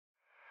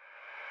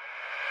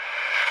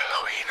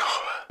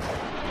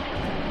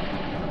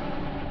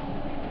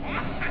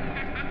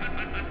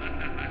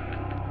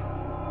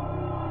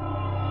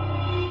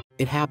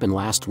It happened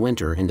last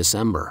winter in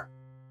December.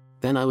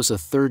 Then I was a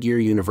third-year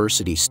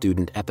university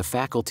student at the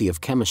Faculty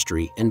of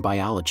Chemistry and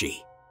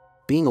Biology.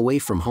 Being away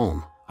from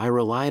home, I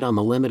relied on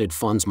the limited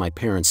funds my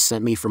parents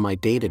sent me for my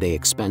day-to-day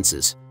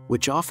expenses,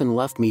 which often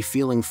left me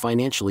feeling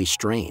financially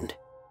strained.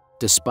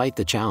 Despite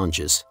the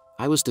challenges,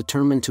 I was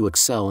determined to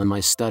excel in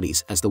my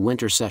studies as the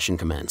winter session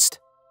commenced.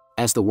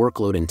 As the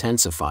workload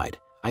intensified,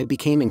 I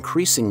became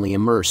increasingly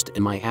immersed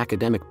in my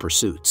academic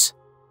pursuits.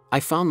 I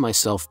found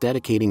myself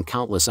dedicating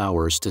countless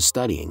hours to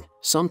studying,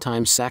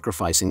 sometimes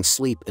sacrificing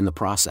sleep in the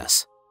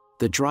process.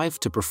 The drive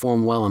to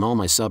perform well in all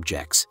my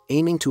subjects,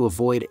 aiming to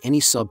avoid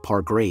any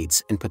subpar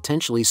grades and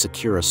potentially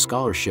secure a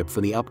scholarship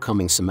for the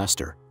upcoming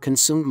semester,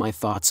 consumed my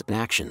thoughts and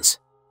actions.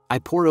 I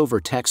pored over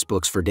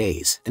textbooks for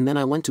days, and then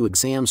I went to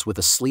exams with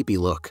a sleepy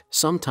look.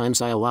 Sometimes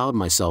I allowed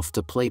myself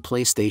to play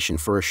PlayStation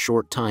for a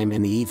short time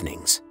in the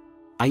evenings.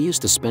 I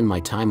used to spend my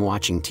time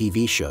watching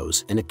TV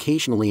shows and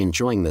occasionally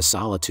enjoying the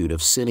solitude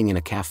of sitting in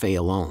a cafe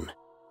alone.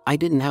 I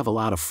didn't have a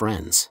lot of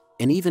friends,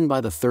 and even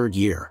by the third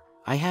year,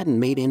 I hadn't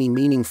made any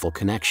meaningful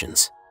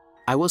connections.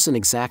 I wasn't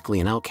exactly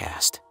an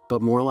outcast,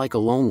 but more like a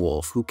lone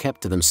wolf who kept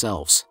to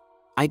themselves.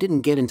 I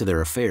didn't get into their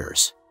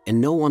affairs,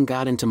 and no one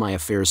got into my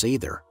affairs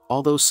either,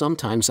 although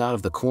sometimes out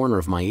of the corner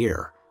of my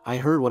ear, I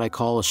heard what I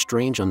call a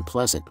strange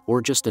unpleasant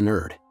or just a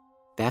nerd.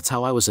 That's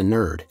how I was a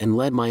nerd and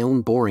led my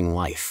own boring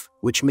life,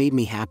 which made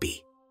me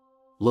happy.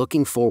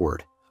 Looking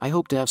forward, I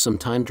hope to have some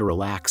time to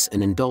relax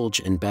and indulge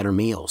in better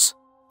meals.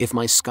 If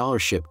my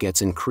scholarship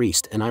gets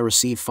increased and I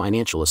receive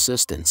financial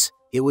assistance,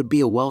 it would be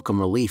a welcome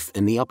relief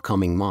in the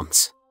upcoming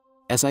months.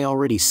 As I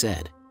already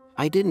said,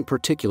 I didn't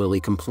particularly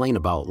complain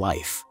about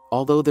life,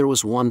 although there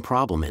was one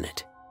problem in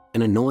it.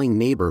 An annoying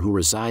neighbor who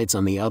resides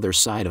on the other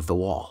side of the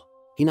wall.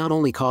 He not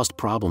only caused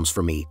problems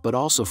for me but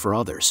also for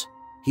others.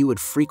 He would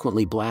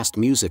frequently blast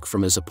music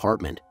from his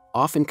apartment,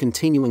 often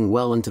continuing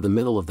well into the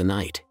middle of the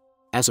night.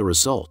 As a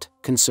result,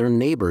 concerned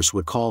neighbors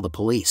would call the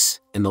police,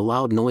 and the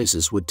loud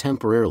noises would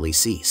temporarily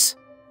cease.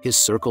 His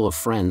circle of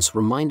friends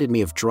reminded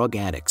me of drug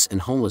addicts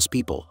and homeless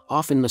people,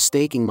 often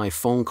mistaking my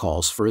phone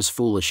calls for his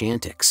foolish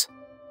antics.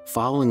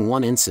 Following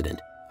one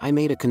incident, I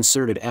made a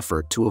concerted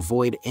effort to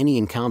avoid any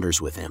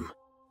encounters with him.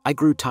 I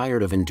grew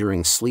tired of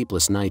enduring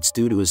sleepless nights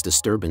due to his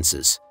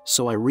disturbances,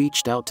 so I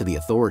reached out to the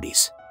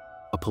authorities.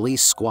 A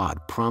police squad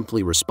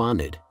promptly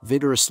responded,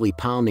 vigorously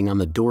pounding on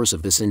the doors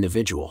of this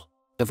individual.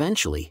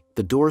 Eventually,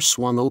 the door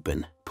swung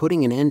open,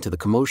 putting an end to the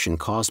commotion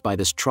caused by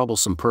this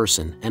troublesome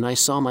person, and I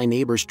saw my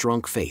neighbor's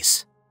drunk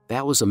face.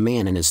 That was a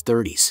man in his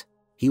 30s.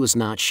 He was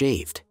not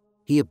shaved.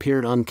 He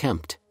appeared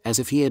unkempt, as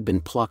if he had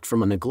been plucked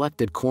from a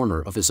neglected corner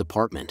of his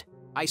apartment.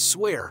 "I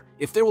swear,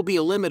 if there will be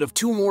a limit of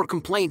 2 more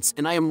complaints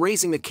and I am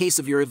raising the case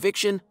of your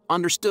eviction,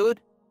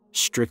 understood?"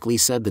 strictly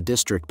said the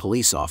district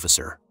police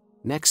officer.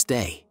 Next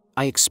day,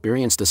 I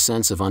experienced a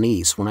sense of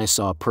unease when I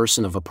saw a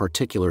person of a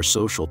particular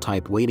social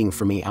type waiting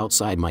for me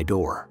outside my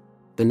door.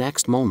 The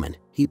next moment,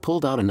 he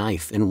pulled out a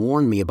knife and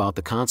warned me about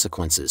the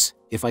consequences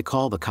if I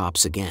call the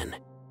cops again.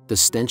 The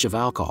stench of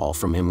alcohol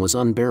from him was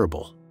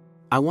unbearable.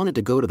 I wanted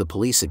to go to the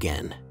police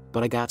again,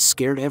 but I got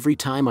scared every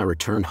time I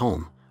returned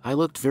home. I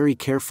looked very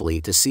carefully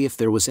to see if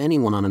there was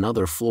anyone on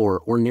another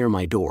floor or near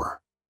my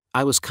door.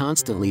 I was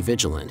constantly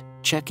vigilant,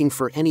 checking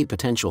for any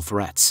potential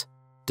threats.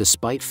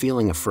 Despite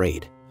feeling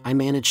afraid, I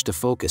managed to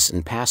focus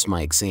and pass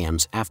my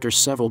exams after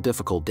several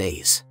difficult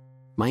days.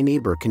 My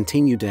neighbor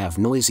continued to have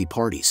noisy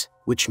parties,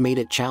 which made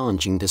it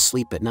challenging to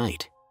sleep at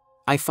night.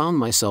 I found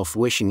myself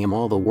wishing him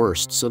all the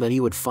worst so that he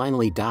would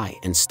finally die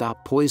and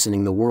stop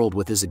poisoning the world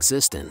with his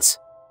existence.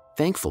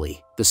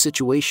 Thankfully, the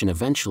situation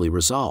eventually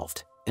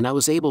resolved, and I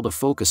was able to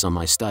focus on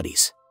my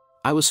studies.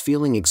 I was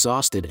feeling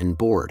exhausted and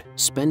bored,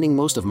 spending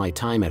most of my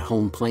time at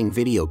home playing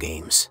video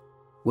games.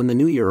 When the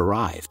new year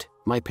arrived,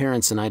 my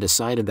parents and I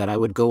decided that I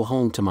would go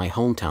home to my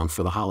hometown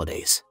for the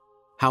holidays.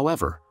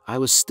 However, I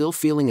was still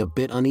feeling a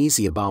bit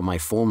uneasy about my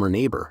former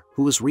neighbor,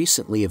 who was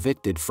recently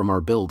evicted from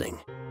our building.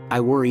 I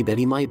worried that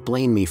he might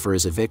blame me for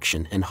his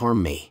eviction and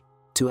harm me.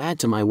 To add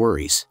to my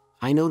worries,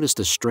 I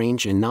noticed a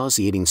strange and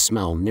nauseating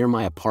smell near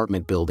my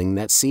apartment building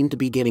that seemed to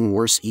be getting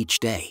worse each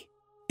day.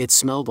 It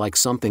smelled like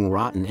something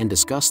rotten and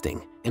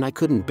disgusting, and I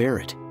couldn't bear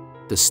it.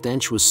 The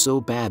stench was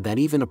so bad that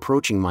even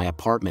approaching my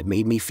apartment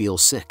made me feel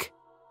sick.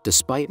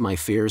 Despite my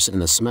fears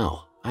and the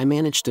smell, I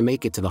managed to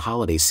make it to the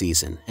holiday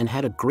season and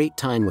had a great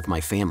time with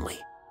my family.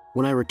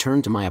 When I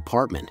returned to my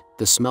apartment,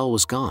 the smell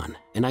was gone,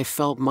 and I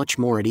felt much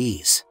more at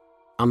ease.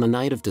 On the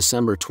night of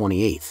December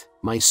 28th,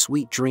 my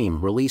sweet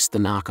dream released the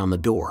knock on the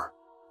door.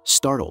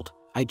 Startled,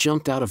 I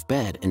jumped out of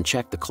bed and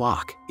checked the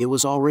clock. It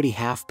was already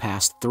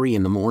 3:30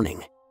 in the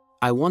morning.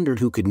 I wondered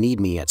who could need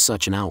me at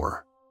such an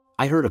hour.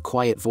 I heard a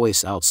quiet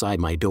voice outside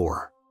my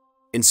door.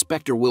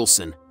 "Inspector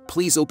Wilson,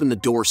 please open the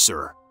door,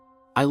 sir."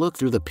 I looked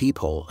through the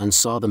peephole and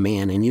saw the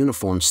man in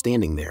uniform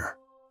standing there.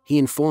 He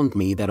informed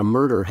me that a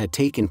murder had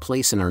taken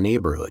place in our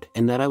neighborhood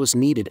and that I was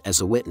needed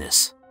as a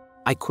witness.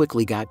 I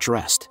quickly got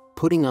dressed,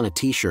 putting on a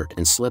t-shirt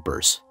and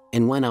slippers,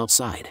 and went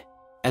outside.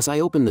 As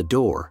I opened the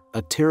door,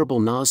 a terrible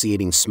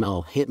nauseating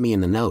smell hit me in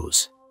the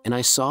nose, and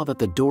I saw that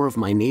the door of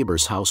my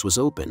neighbor's house was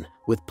open,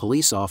 with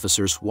police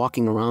officers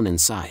walking around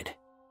inside.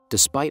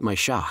 Despite my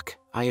shock,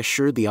 I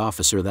assured the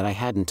officer that I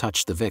hadn't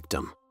touched the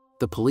victim.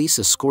 The police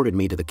escorted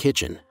me to the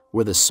kitchen,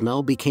 where the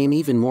smell became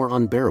even more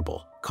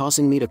unbearable,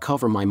 causing me to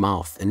cover my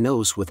mouth and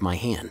nose with my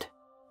hand.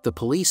 The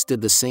police did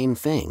the same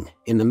thing.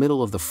 In the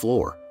middle of the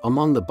floor,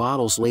 among the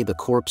bottles lay the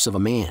corpse of a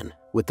man,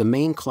 with the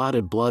mane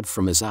clotted blood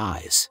from his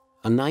eyes.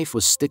 A knife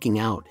was sticking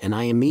out, and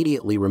I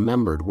immediately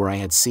remembered where I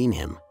had seen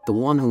him, the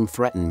one whom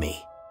threatened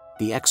me.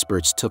 The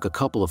experts took a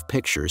couple of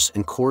pictures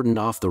and cordoned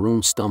off the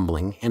room,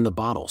 stumbling and the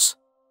bottles.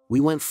 We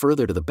went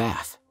further to the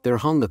bath. There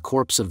hung the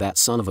corpse of that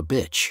son of a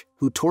bitch,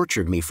 who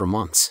tortured me for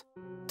months.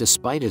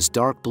 Despite his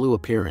dark blue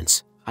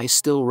appearance, I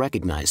still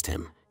recognized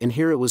him, and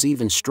here it was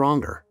even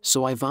stronger,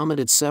 so I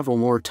vomited several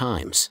more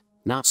times.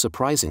 Not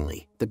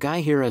surprisingly, the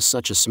guy here has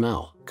such a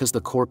smell, 'cause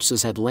the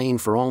corpses had lain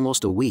for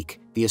almost a week.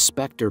 The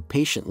inspector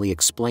patiently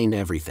explained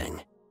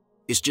everything.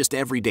 It's just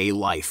everyday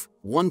life.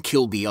 One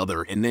killed the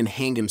other and then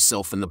hanged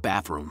himself in the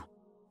bathroom.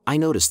 I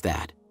noticed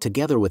that,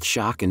 together with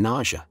shock and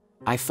nausea,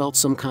 I felt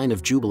some kind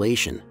of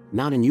jubilation,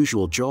 not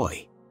unusual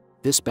joy.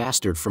 This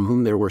bastard from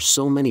whom there were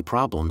so many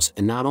problems,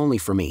 and not only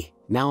for me,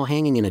 now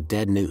hanging in a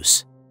dead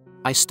noose.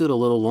 I stood a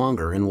little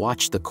longer and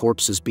watched the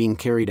corpses being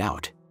carried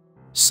out.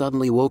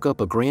 Suddenly woke up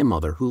a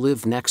grandmother who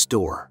lived next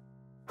door.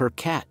 Her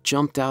cat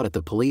jumped out at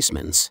the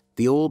policeman's.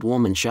 The old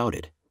woman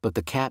shouted, but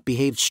the cat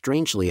behaved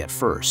strangely at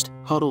first,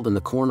 huddled in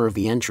the corner of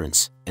the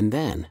entrance, and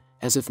then,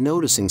 as if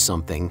noticing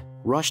something,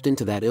 rushed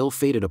into that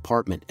ill-fated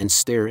apartment and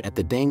stared at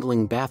the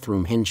dangling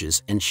bathroom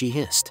hinges, and she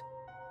hissed.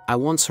 I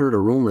once heard a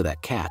rumor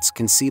that cats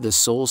can see the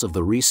souls of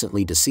the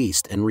recently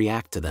deceased and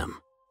react to them.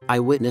 I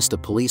witnessed a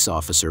police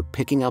officer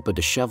picking up a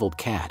disheveled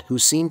cat who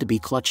seemed to be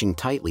clutching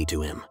tightly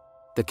to him.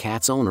 The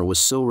cat's owner was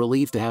so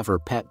relieved to have her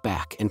pet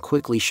back and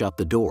quickly shut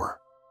the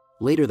door.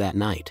 Later that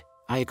night,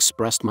 I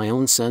expressed my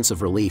own sense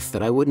of relief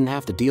that I wouldn't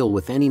have to deal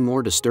with any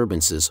more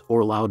disturbances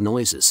or loud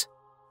noises.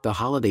 The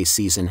holiday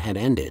season had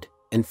ended,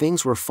 and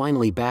things were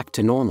finally back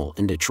to normal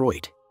in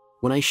Detroit.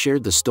 When I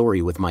shared the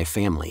story with my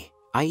family,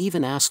 I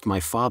even asked my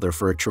father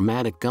for a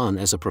traumatic gun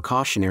as a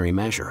precautionary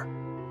measure.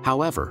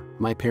 However,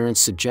 my parents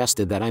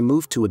suggested that I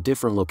move to a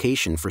different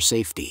location for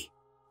safety.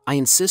 I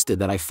insisted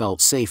that I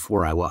felt safe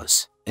where I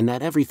was, and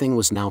that everything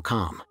was now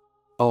calm.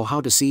 Oh,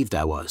 how deceived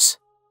I was.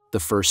 The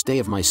first day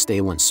of my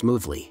stay went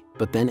smoothly,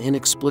 but then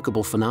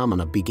inexplicable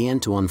phenomena began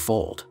to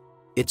unfold.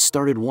 It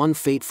started one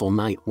fateful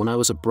night when I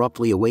was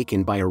abruptly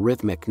awakened by a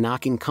rhythmic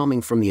knocking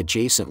coming from the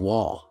adjacent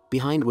wall,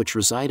 behind which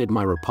resided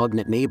my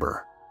repugnant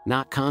neighbor.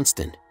 Not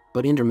constant,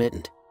 but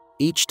intermittent.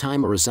 Each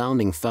time a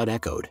resounding thud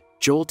echoed,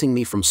 jolting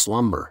me from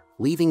slumber,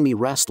 leaving me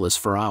restless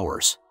for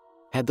hours.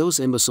 Had those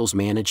imbeciles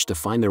managed to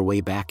find their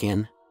way back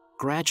in?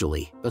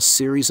 Gradually, a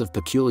series of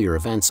peculiar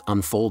events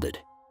unfolded.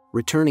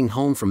 Returning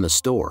home from the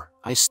store,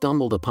 I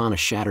stumbled upon a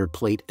shattered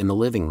plate in the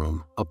living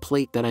room, a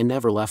plate that I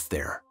never left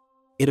there.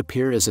 It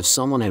appeared as if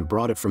someone had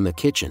brought it from the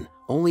kitchen,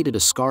 only to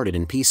discard it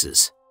in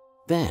pieces.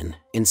 Then,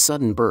 in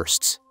sudden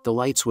bursts, the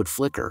lights would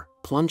flicker,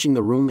 plunging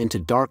the room into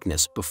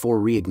darkness before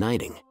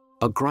reigniting.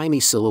 A grimy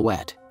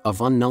silhouette,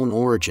 of unknown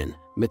origin,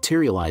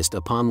 materialized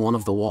upon one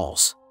of the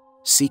walls.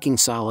 Seeking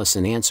solace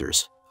and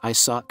answers, I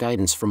sought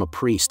guidance from a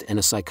priest and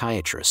a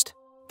psychiatrist.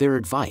 Their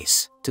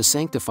advice, to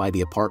sanctify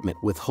the apartment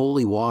with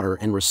holy water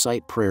and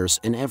recite prayers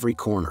in every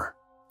corner.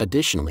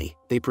 Additionally,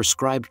 they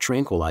prescribed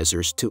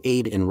tranquilizers to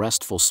aid in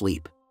restful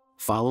sleep.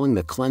 Following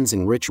the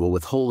cleansing ritual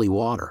with holy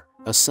water,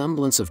 a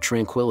semblance of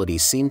tranquility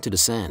seemed to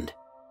descend.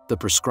 The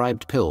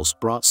prescribed pills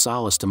brought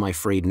solace to my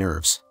frayed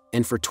nerves,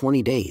 and for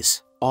 20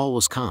 days, all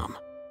was calm.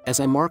 As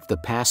I marked the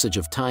passage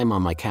of time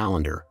on my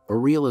calendar, a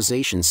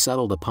realization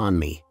settled upon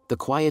me. The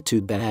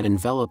quietude that had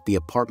enveloped the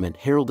apartment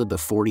heralded the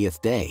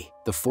 40th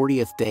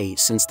day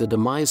since the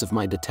demise of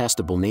my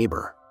detestable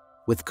neighbor.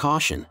 With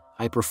caution,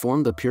 I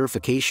performed the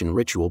purification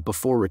ritual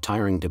before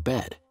retiring to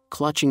bed,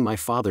 clutching my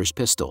father's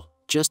pistol,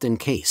 just in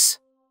case.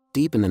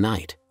 Deep in the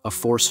night, a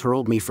force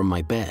hurled me from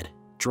my bed,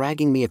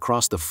 dragging me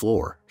across the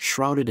floor,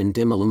 shrouded in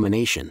dim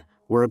illumination,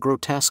 where a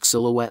grotesque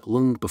silhouette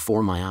loomed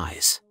before my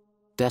eyes.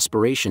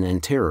 Desperation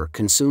and terror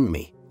consumed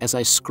me, as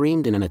I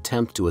screamed in an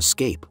attempt to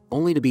escape,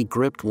 only to be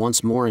gripped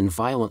once more and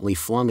violently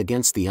flung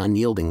against the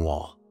unyielding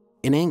wall.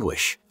 In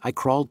anguish, I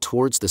crawled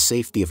towards the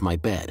safety of my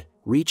bed,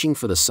 reaching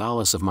for the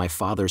solace of my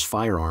father's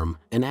firearm,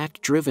 an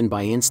act driven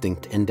by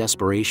instinct and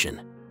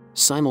desperation.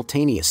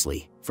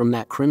 Simultaneously, from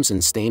that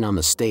crimson stain on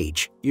the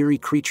stage, eerie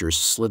creatures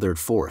slithered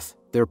forth,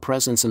 their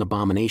presence an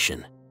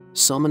abomination.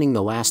 Summoning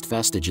the last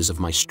vestiges of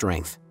my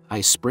strength,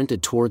 I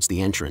sprinted towards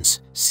the entrance,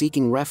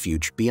 seeking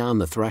refuge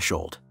beyond the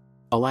threshold.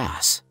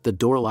 Alas, the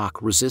door lock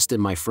resisted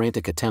my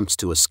frantic attempts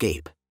to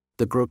escape.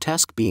 The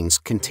grotesque beings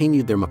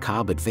continued their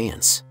macabre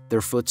advance,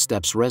 their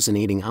footsteps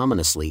resonating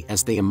ominously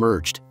as they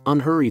emerged,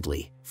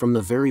 unhurriedly, from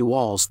the very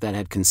walls that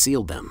had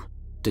concealed them.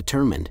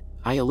 Determined,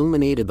 I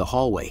illuminated the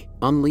hallway,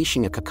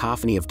 unleashing a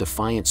cacophony of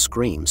defiant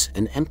screams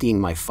and emptying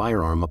my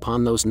firearm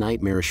upon those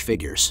nightmarish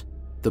figures.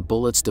 The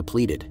bullets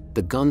depleted,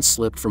 the gun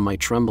slipped from my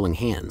trembling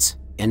hands,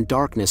 and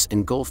darkness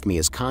engulfed me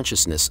as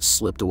consciousness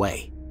slipped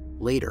away.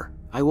 Later,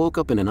 I woke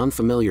up in an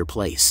unfamiliar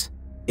place.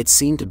 It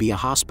seemed to be a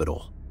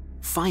hospital.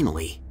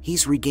 "Finally,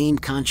 he's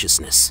regained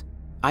consciousness,"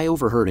 I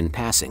overheard in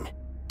passing.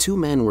 Two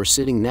men were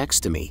sitting next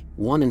to me,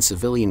 one in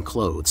civilian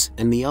clothes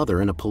and the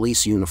other in a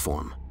police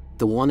uniform.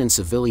 The one in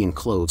civilian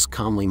clothes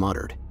calmly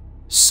muttered,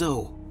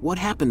 "So, what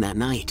happened that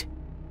night?"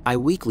 I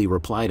weakly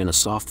replied in a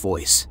soft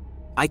voice,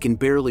 "I can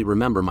barely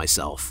remember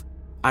myself.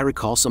 I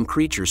recall some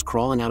creatures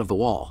crawling out of the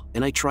wall,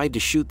 and I tried to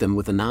shoot them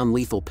with a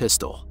non-lethal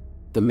pistol."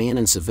 The man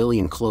in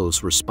civilian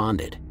clothes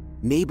responded,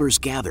 "Neighbors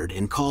gathered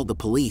and called the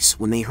police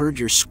when they heard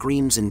your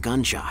screams and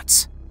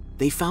gunshots.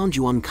 They found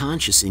you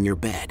unconscious in your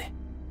bed.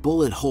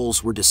 Bullet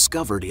holes were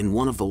discovered in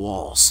one of the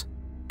walls."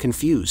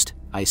 Confused,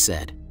 I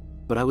said,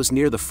 "But I was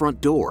near the front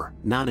door,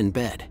 not in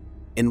bed.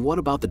 And what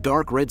about the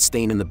dark red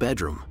stain in the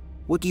bedroom?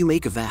 What do you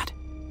make of that?"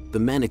 The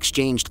men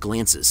exchanged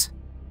glances.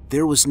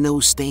 "There was no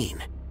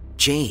stain.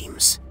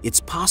 James, it's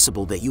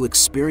possible that you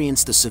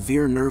experienced a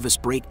severe nervous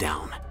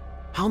breakdown.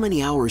 How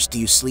many hours do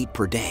you sleep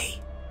per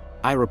day?"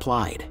 I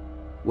replied,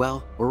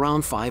 "Well,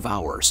 around 5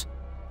 hours."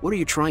 "What are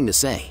you trying to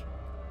say?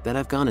 That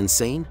I've gone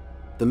insane?"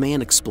 The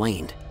man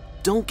explained,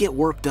 "Don't get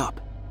worked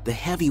up. The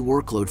heavy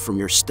workload from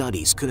your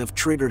studies could have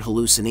triggered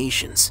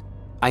hallucinations."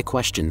 I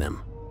questioned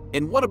them.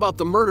 "And what about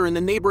the murder in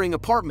the neighboring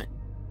apartment?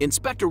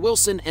 Inspector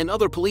Wilson and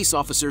other police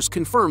officers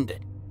confirmed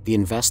it." The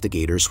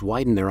investigators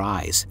widened their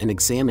eyes and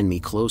examined me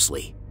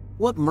closely.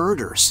 "What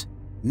murders?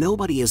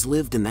 Nobody has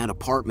lived in that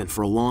apartment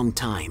for a long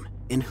time.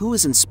 And who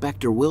is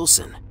Inspector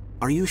Wilson?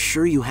 Are you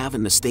sure you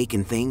haven't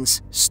mistaken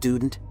things,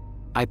 student?"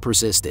 I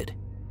persisted.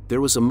 "There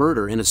was a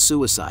murder and a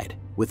suicide,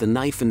 with a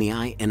knife in the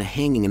eye and a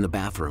hanging in the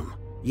bathroom."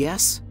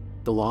 "Yes?"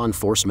 The law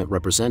enforcement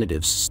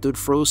representatives stood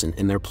frozen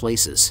in their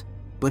places.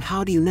 "But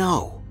how do you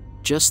know?"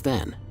 Just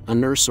then, a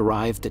nurse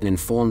arrived and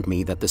informed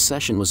me that the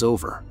session was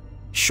over.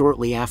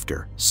 Shortly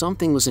after,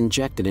 something was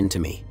injected into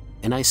me,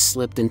 and I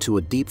slipped into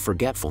a deep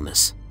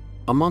forgetfulness.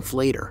 A month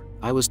later,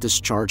 I was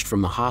discharged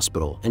from the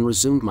hospital and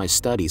resumed my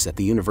studies at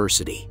the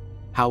university.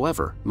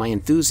 However, my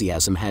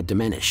enthusiasm had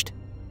diminished.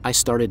 I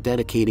started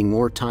dedicating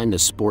more time to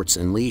sports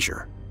and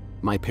leisure.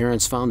 My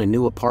parents found a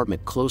new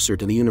apartment closer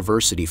to the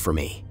university for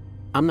me.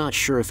 I'm not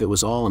sure if it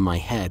was all in my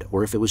head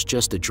or if it was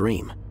just a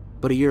dream.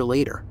 But a year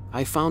later,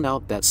 I found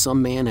out that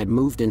some man had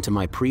moved into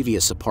my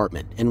previous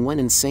apartment and went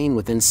insane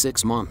within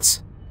 6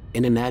 months.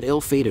 And in that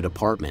ill-fated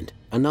apartment,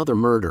 another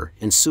murder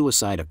and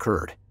suicide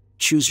occurred.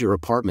 Choose your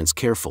apartments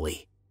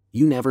carefully.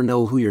 You never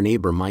know who your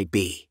neighbor might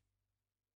be.